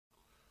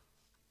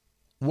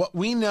What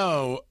we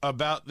know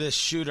about this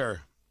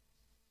shooter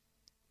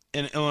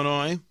in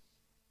Illinois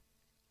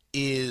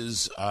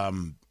is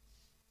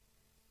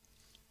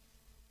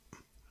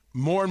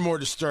more and more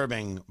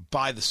disturbing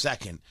by the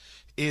second,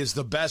 is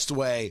the best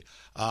way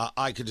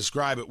I could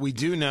describe it. We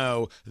do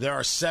know there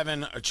are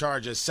 7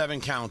 charges, 7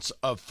 counts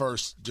of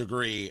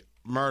first-degree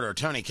murder.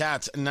 Tony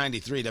Katz,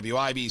 93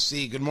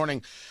 WIBC. Good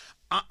morning.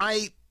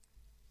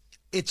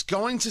 It's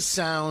going to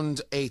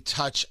sound a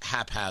touch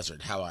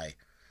haphazard how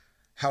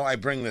I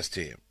bring this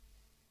to you.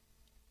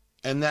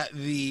 And that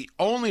the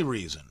only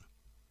reason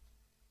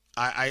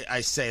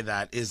I say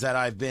that is that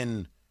I've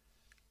been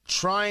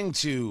trying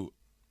to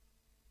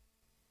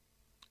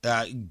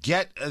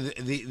get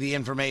the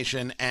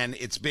information, and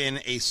it's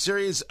been a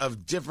series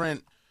of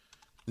different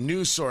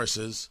news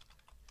sources,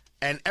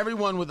 and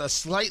everyone with a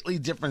slightly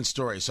different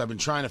story. So I've been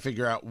trying to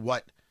figure out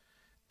what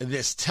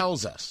this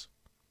tells us.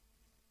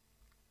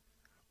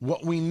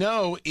 What we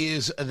know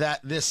is that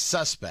this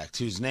suspect,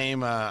 whose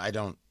name I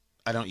don't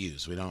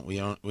use. We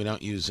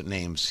don't use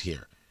names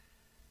here.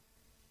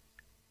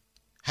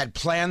 Had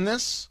planned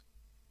this,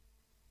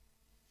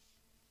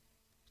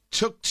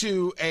 took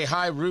to a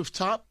high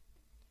rooftop,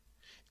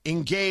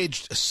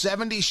 engaged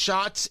 70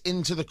 shots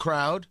into the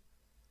crowd,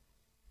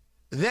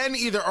 then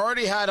either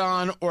already had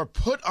on or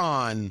put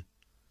on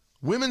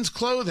women's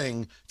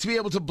clothing to be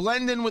able to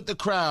blend in with the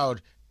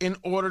crowd in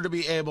order to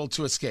be able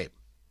to escape.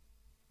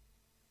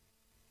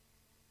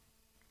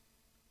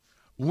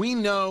 We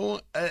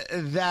know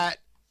that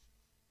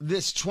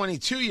this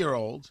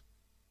 22-year-old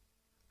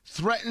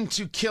threatened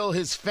to kill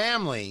his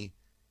family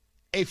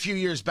a few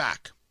years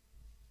back.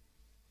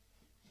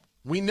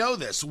 We know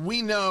this.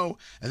 We know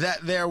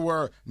that there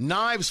were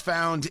knives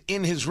found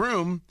in his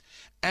room,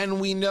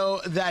 and we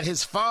know that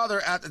his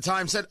father at the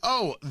time said,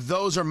 "Oh,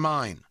 those are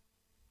mine."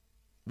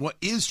 What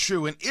is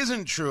true and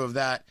isn't true of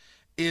that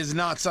is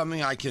not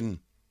something I can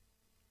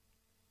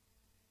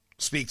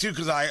speak to,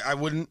 because I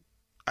don't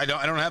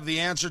have the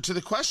answer to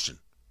the question.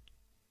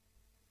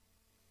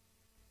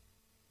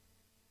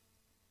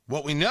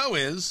 What we know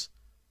is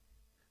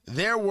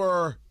there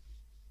was,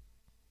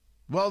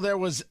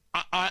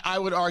 I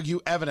would argue,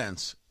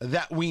 evidence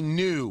that we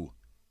knew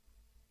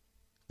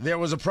there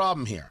was a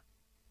problem here.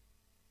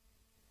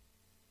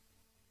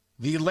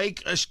 The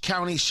Lake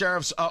County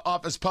Sheriff's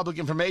Office Public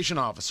Information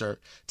Officer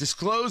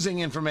disclosing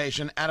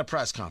information at a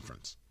press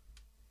conference,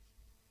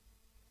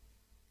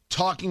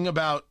 talking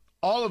about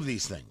all of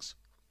these things.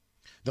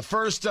 The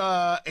first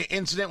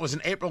incident was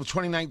in April of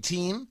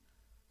 2019,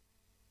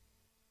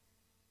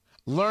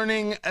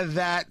 learning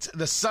that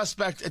the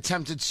suspect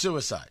attempted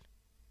suicide.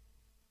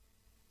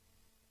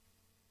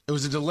 It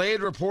was a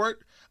delayed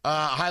report.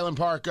 Highland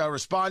Park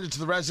responded to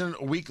the resident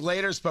a week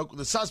later, spoke with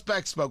the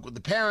suspect, spoke with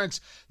the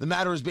parents. The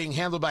matter was being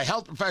handled by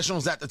health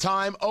professionals at the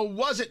time. Oh,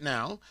 was it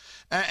now?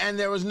 And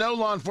there was no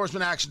law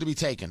enforcement action to be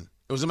taken.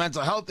 It was a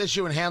mental health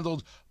issue and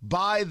handled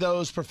by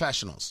those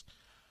professionals.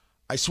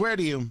 I swear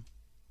to you,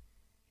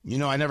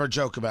 I never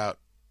joke about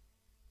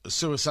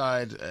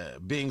suicide,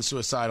 being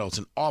suicidal. It's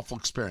an awful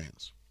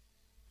experience.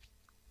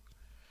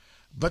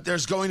 But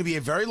there's going to be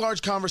a very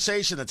large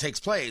conversation that takes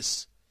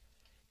place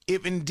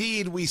if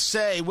indeed we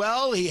say,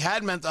 well, he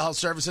had mental health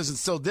services and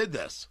still did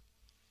this.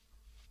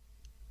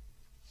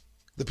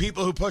 The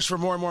people who push for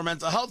more and more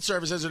mental health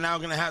services are now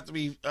going to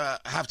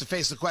have to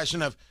face the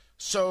question of,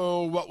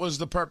 so what was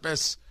the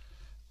purpose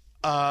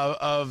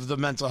of the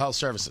mental health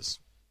services?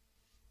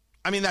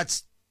 I mean,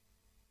 that's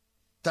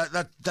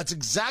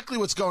exactly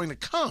what's going to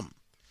come.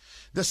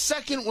 The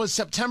second was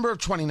September of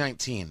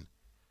 2019.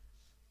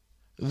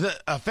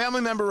 A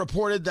family member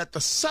reported that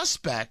the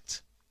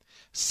suspect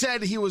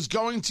said he was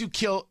going to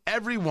kill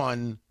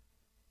everyone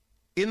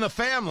in the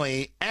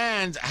family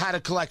and had a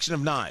collection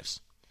of knives.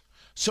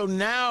 So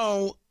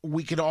now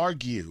we could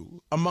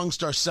argue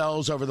amongst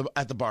ourselves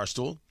at the bar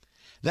stool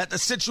that the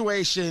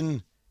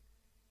situation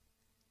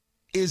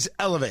is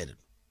elevated.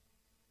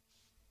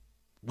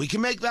 We can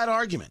make that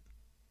argument.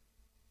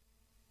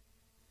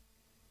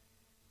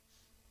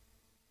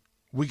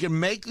 We can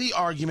make the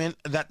argument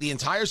that the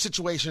entire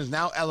situation is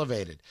now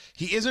elevated.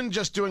 He isn't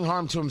just doing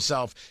harm to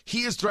himself.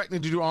 He is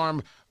threatening to do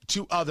harm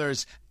to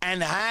others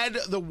and had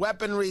the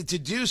weaponry to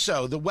do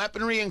so. The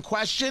weaponry in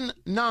question,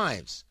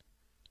 knives.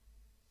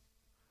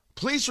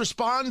 Police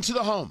respond to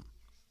the home.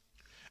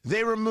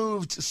 They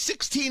removed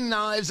 16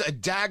 knives, a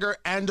dagger,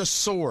 and a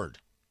sword.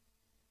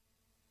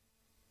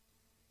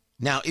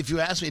 Now, if you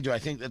ask me, do I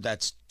think that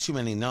that's too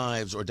many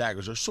knives or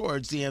daggers or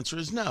swords? The answer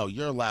is no.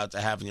 You're allowed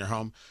to have in your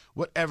home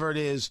whatever it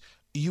is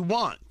you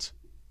want.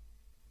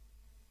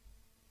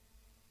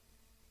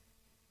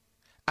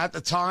 At the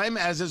time,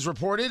 as is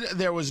reported,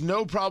 there was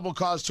no probable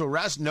cause to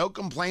arrest, no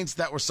complaints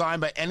that were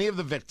signed by any of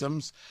the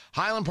victims.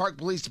 Highland Park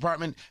Police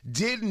Department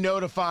did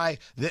notify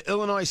the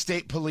Illinois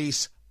State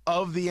Police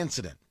of the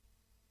incident.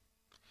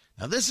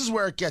 Now, this is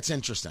where it gets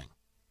interesting.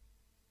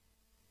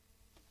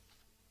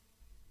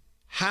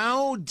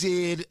 How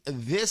did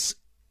this,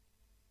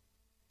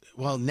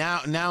 well,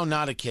 now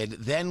not a kid,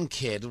 then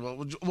kid,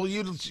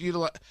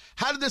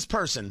 how did this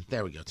person,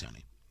 there we go,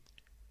 Tony.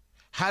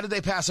 How did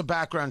they pass a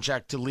background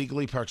check to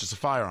legally purchase a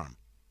firearm?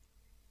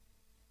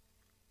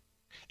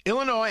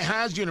 Illinois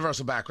has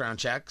universal background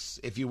checks,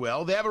 if you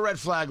will. They have a red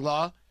flag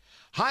law.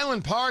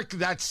 Highland Park,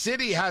 that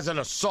city, has an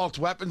assault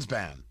weapons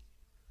ban.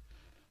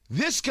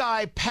 This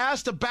guy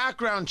passed a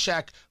background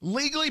check,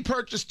 legally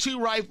purchased 2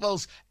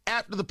 rifles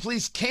after the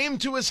police came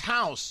to his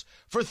house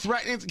for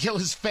threatening to kill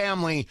his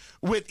family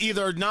with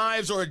either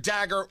knives or a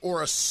dagger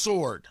or a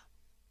sword.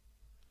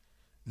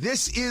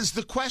 This is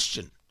the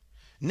question.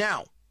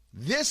 Now,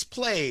 this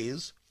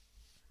plays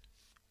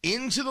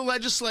into the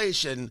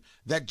legislation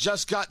that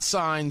just got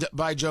signed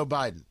by Joe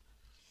Biden.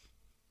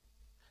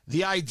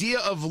 The idea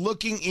of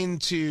looking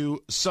into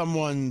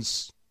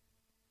someone's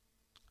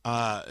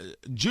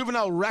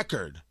juvenile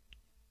record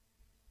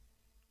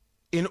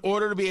in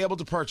order to be able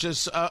to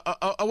purchase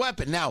a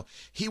weapon. Now,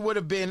 he would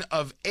have been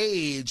of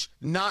age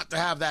not to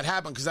have that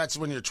happen, because that's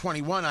when you're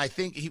 21. I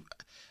think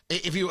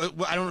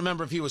I don't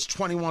remember if he was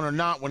 21 or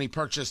not when he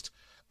purchased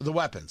the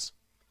weapons.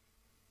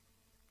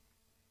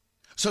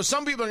 So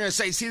some people are going to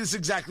say, see, this is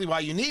exactly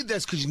why you need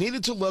this, because you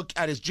needed to look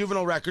at his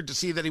juvenile record to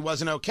see that he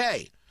wasn't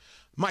okay.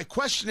 My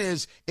question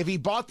is, if he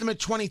bought them at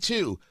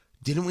 22,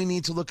 didn't we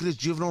need to look at his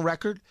juvenile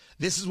record?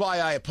 This is why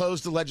I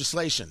opposed the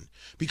legislation,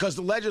 because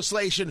the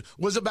legislation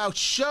was about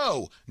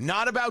show,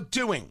 not about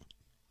doing.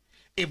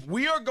 If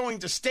we are going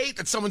to state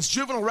that someone's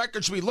juvenile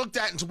record should be looked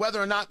at into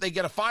whether or not they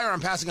get a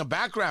firearm passing a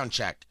background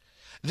check,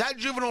 that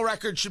juvenile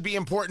record should be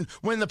important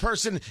when the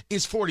person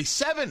is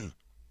 47.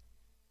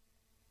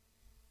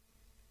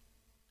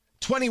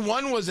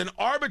 21 was an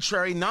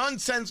arbitrary,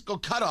 nonsensical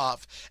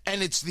cutoff,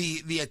 and it's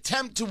the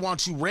attempt to want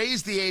to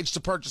raise the age to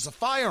purchase a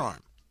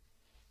firearm,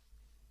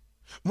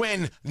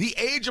 when the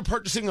age of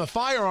purchasing a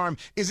firearm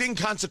is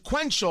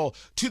inconsequential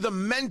to the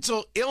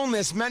mental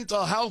illness,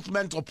 mental health,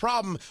 mental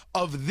problem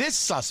of this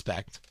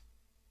suspect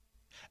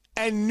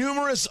and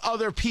numerous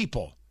other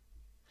people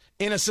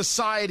in a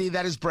society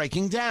that is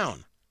breaking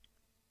down.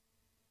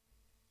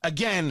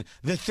 Again,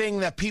 the thing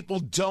that people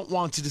don't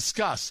want to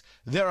discuss.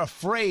 They're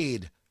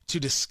afraid to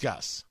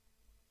discuss.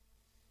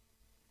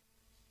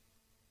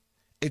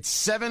 It's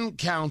 7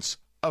 counts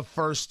of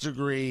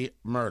first-degree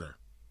murder.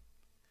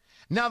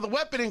 Now, the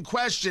weapon in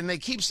question, they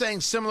keep saying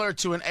similar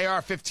to an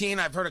AR-15.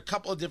 I've heard a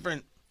couple of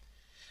different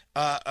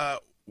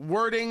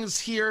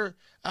wordings here.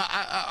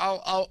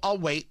 I'll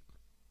wait.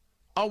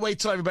 I'll wait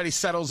till everybody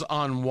settles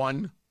on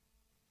one,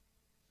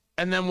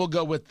 and then we'll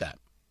go with that.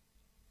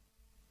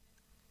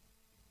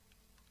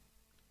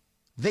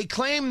 They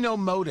claim no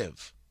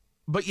motive,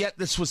 but yet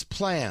this was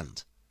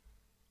planned.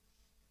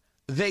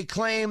 They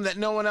claim that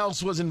no one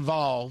else was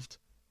involved.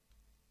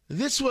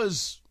 This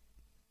was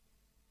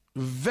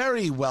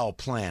very well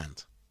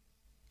planned.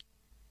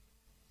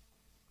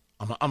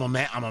 I'm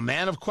a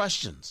man of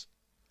questions.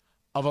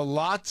 Of a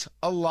lot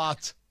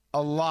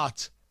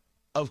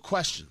of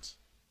questions.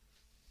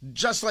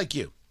 Just like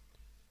you.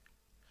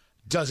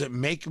 Does it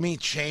make me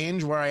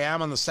change where I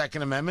am on the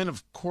Second Amendment?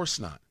 Of course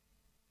not.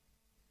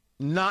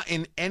 Not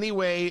in any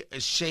way,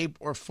 shape,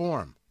 or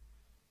form.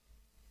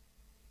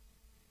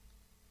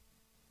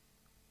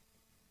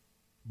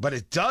 But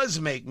it does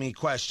make me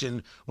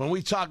question, when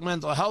we talk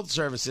mental health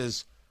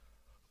services,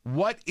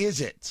 what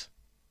is it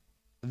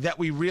that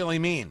we really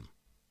mean?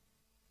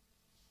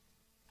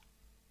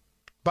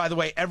 By the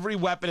way, every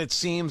weapon it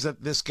seems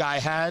that this guy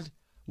had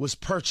was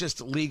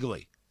purchased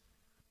legally.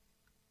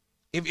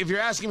 If you're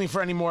asking me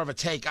for any more of a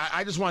take,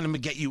 I just wanted to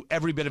get you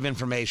every bit of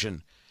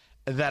information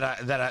that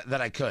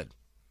I could.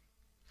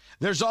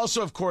 There's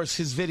also, of course,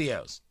 his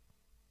videos.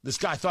 This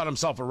guy thought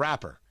himself a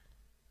rapper.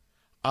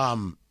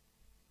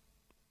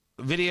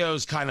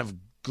 Videos kind of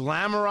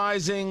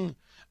glamorizing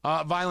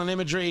violent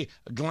imagery,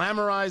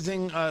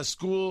 glamorizing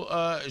school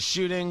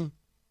shooting.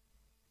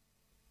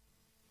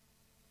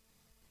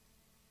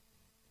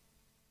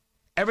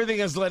 Everything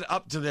has led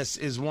up to this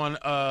is one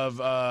of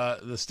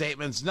the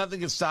statements.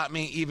 Nothing can stop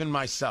me, even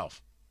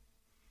myself.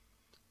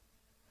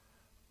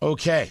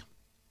 Okay.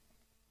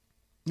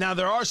 Now,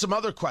 there are some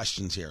other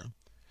questions here.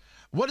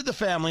 What did the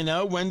family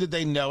know? When did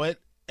they know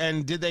it?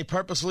 And did they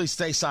purposely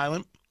stay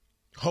silent?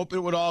 Hope it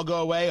would all go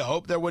away?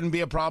 Hope there wouldn't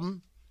be a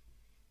problem?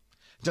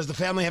 Does the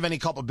family have any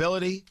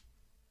culpability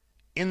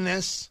in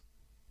this?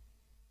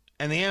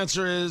 And the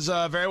answer is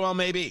very well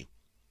maybe.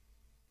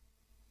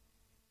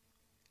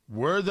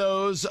 Were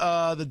those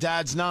the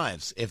dad's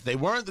knives? If they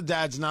weren't the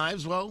dad's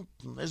knives, well,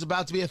 there's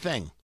about to be a thing.